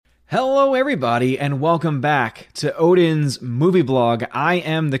Hello everybody, and welcome back to Odin's Movie Blog. I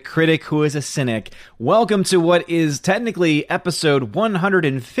am the critic who is a cynic. Welcome to what is technically episode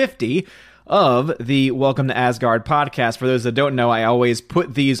 150 of the Welcome to Asgard podcast. For those that don't know, I always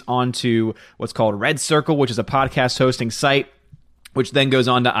put these onto what's called Red Circle, which is a podcast hosting site, which then goes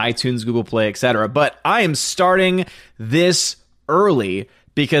on to iTunes, Google Play, etc. But I am starting this early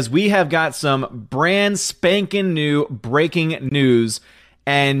because we have got some brand spanking new breaking news.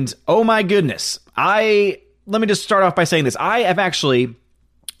 And oh my goodness, let me just start off by saying this. I have actually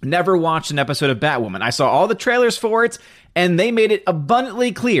never watched an episode of Batwoman. I saw all the trailers for it, and they made it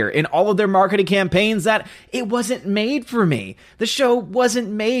abundantly clear in all of their marketing campaigns that it wasn't made for me. The show wasn't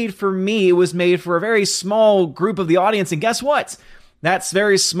made for me. It was made for a very small group of the audience. And guess what? That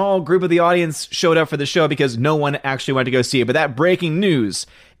very small group of the audience showed up for the show because no one actually went to go see it. But that breaking news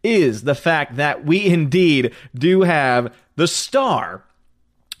is the fact that we indeed do have the star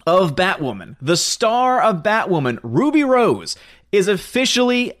of Batwoman. The star of Batwoman, Ruby Rose, is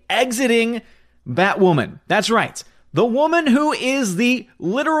officially exiting Batwoman. That's right. The woman who is the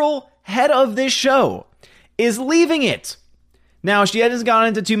literal head of this show is leaving it. Now, she hasn't gone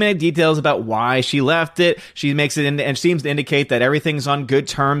into too many details about why she left it. She makes it and seems to indicate that everything's on good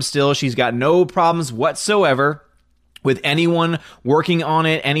terms still. She's got no problems whatsoever with anyone working on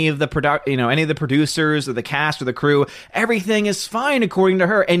it, any of the producers or the cast or the crew. Everything is fine according to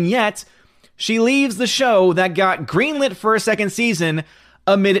her, and yet she leaves the show that got greenlit for a second season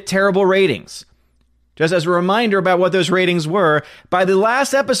amid terrible ratings. Just as a reminder about what those ratings were, by the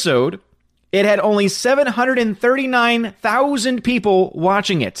last episode, it had only 739,000 people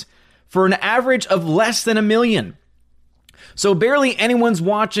watching it, for an average of less than 1 million. So barely anyone's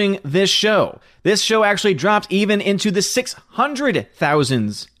watching this show. This show actually dropped even into the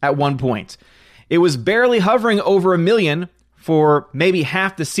 600,000s at one point. It was barely hovering over 1 million for maybe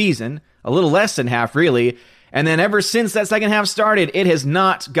half the season, a little less than half really, and then ever since that second half started, it has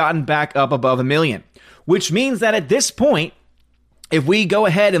not gotten back up above 1 million. Which means that at this point, if we go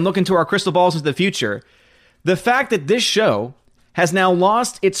ahead and look into our crystal balls into the future, the fact that this show has now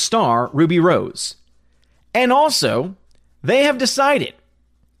lost its star, Ruby Rose, and also they have decided,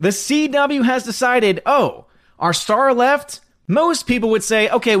 the CW has decided, our star left? Most people would say,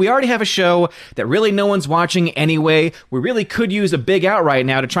 okay, we already have a show that really no one's watching anyway. We really could use a big out right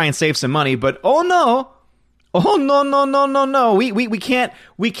now to try and save some money, but no. We can't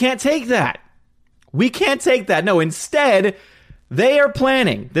take that. We can't take that. No, instead, they are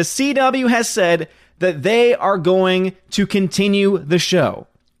planning. The CW has said that they are going to continue the show.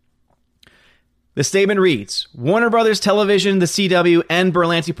 The statement reads, Warner Brothers Television, the CW, and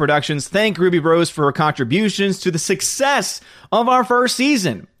Berlanti Productions thank Ruby Rose for her contributions to the success of our first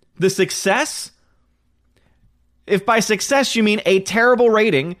season. The success? If by success you mean a terrible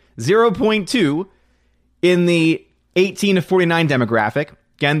rating, 0.2, in the 18 to 49 demographic,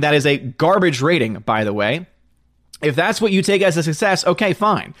 again, that is a garbage rating, by the way. If that's what you take as a success, okay,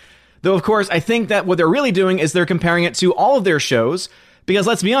 fine. Though, of course, I think that what they're really doing is they're comparing it to all of their shows, because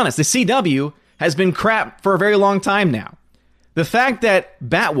let's be honest, the CW has been crap for a very long time now. The fact that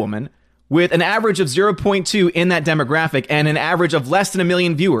Batwoman, with an average of 0.2 in that demographic and an average of less than 1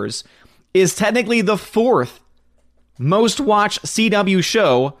 million viewers, is technically the fourth most watched CW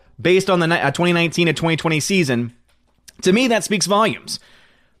show based on the 2019 to 2020 season, to me that speaks volumes.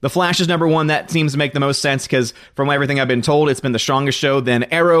 The Flash is number one. That seems to make the most sense because from everything I've been told, it's been the strongest show, then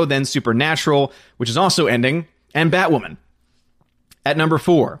Arrow, then Supernatural, which is also ending, and Batwoman. At number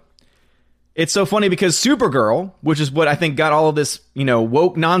 4. It's so funny because Supergirl, which is what I think got all of this,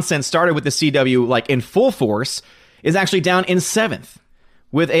 woke nonsense started with the CW, like in full force, is actually down in 7th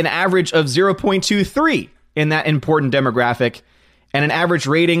with an average of 0.23 in that important demographic and an average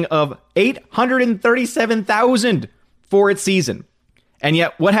rating of 837,000 for its season. And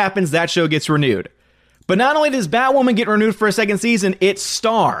yet, what happens? That show gets renewed. But not only does Batwoman get renewed for a second season, its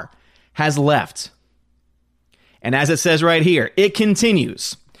star has left. And as it says right here, it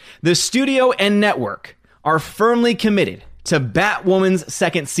continues. The studio and network are firmly committed to Batwoman's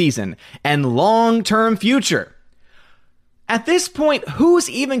second season and long-term future. At this point, who's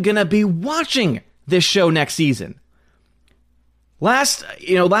even going to be watching this show next season? Last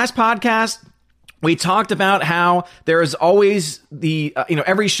podcast, we talked about how there is always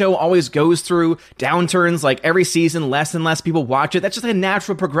every show always goes through downturns, like every season, less and less people watch it. That's just a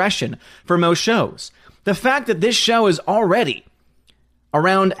natural progression for most shows. The fact that this show is already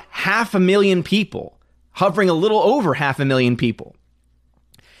around 500,000 people, hovering a little over 500,000 people,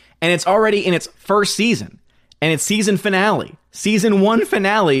 and it's already in its first season, and its season 1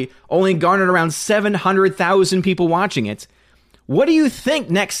 finale, only garnered around 700,000 people watching it. what do you think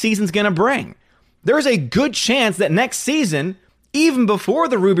next season's going to bring? There's a good chance that next season, even before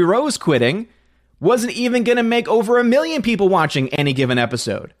the Ruby Rose quitting, wasn't even going to make over 1 million people watching any given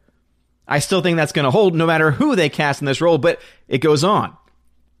episode. I still think that's going to hold no matter who they cast in this role, but it goes on.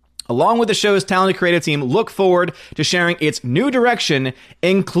 Along with the show's talented creative team, look forward to sharing its new direction,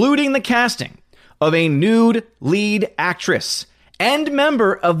 including the casting of a nude lead actress and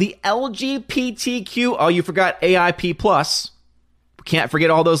member of the LGBTQ, oh, you forgot AIP+, can't forget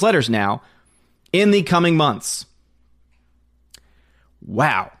all those letters now, in the coming months.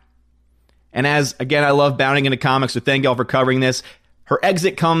 Wow. And as, again, I love bounding into comics, so thank y'all for covering this. Her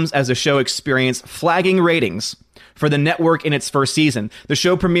exit comes as the show experienced flagging ratings for the network in its first season. The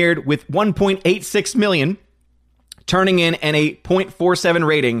show premiered with 1.86 million, turning in a 0.47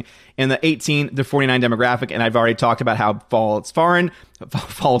 rating in the 18 to 49 demographic. And I've already talked about how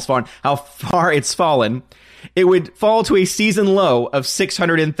how far it's fallen. It would fall to a season low of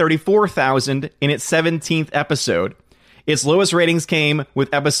 634,000 in its 17th episode. Its lowest ratings came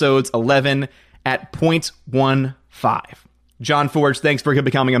with episodes 11 at 0.15. John Forge, thanks for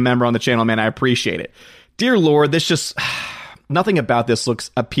becoming a member on the channel, man. I appreciate it. Dear Lord, this just... nothing about this looks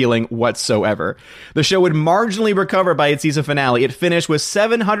appealing whatsoever. The show would marginally recover by its season finale. It finished with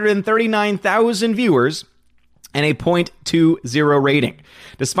 739,000 viewers and a 0.20 rating.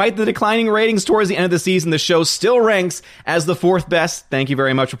 Despite the declining ratings towards the end of the season, the show still ranks as the 4th best. Thank you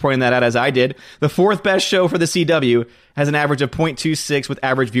very much for pointing that out, as I did. The 4th best show for the CW has an average of 0.26 with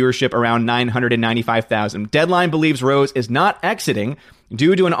average viewership around 995,000. Deadline believes Rose is not exiting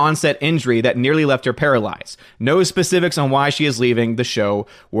due to an onset injury that nearly left her paralyzed. No specifics on why she is leaving the show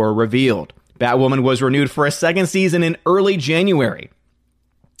were revealed. Batwoman was renewed for a second season in early January.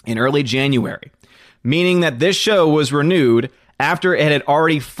 Meaning that this show was renewed after it had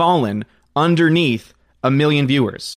already fallen underneath 1 million viewers.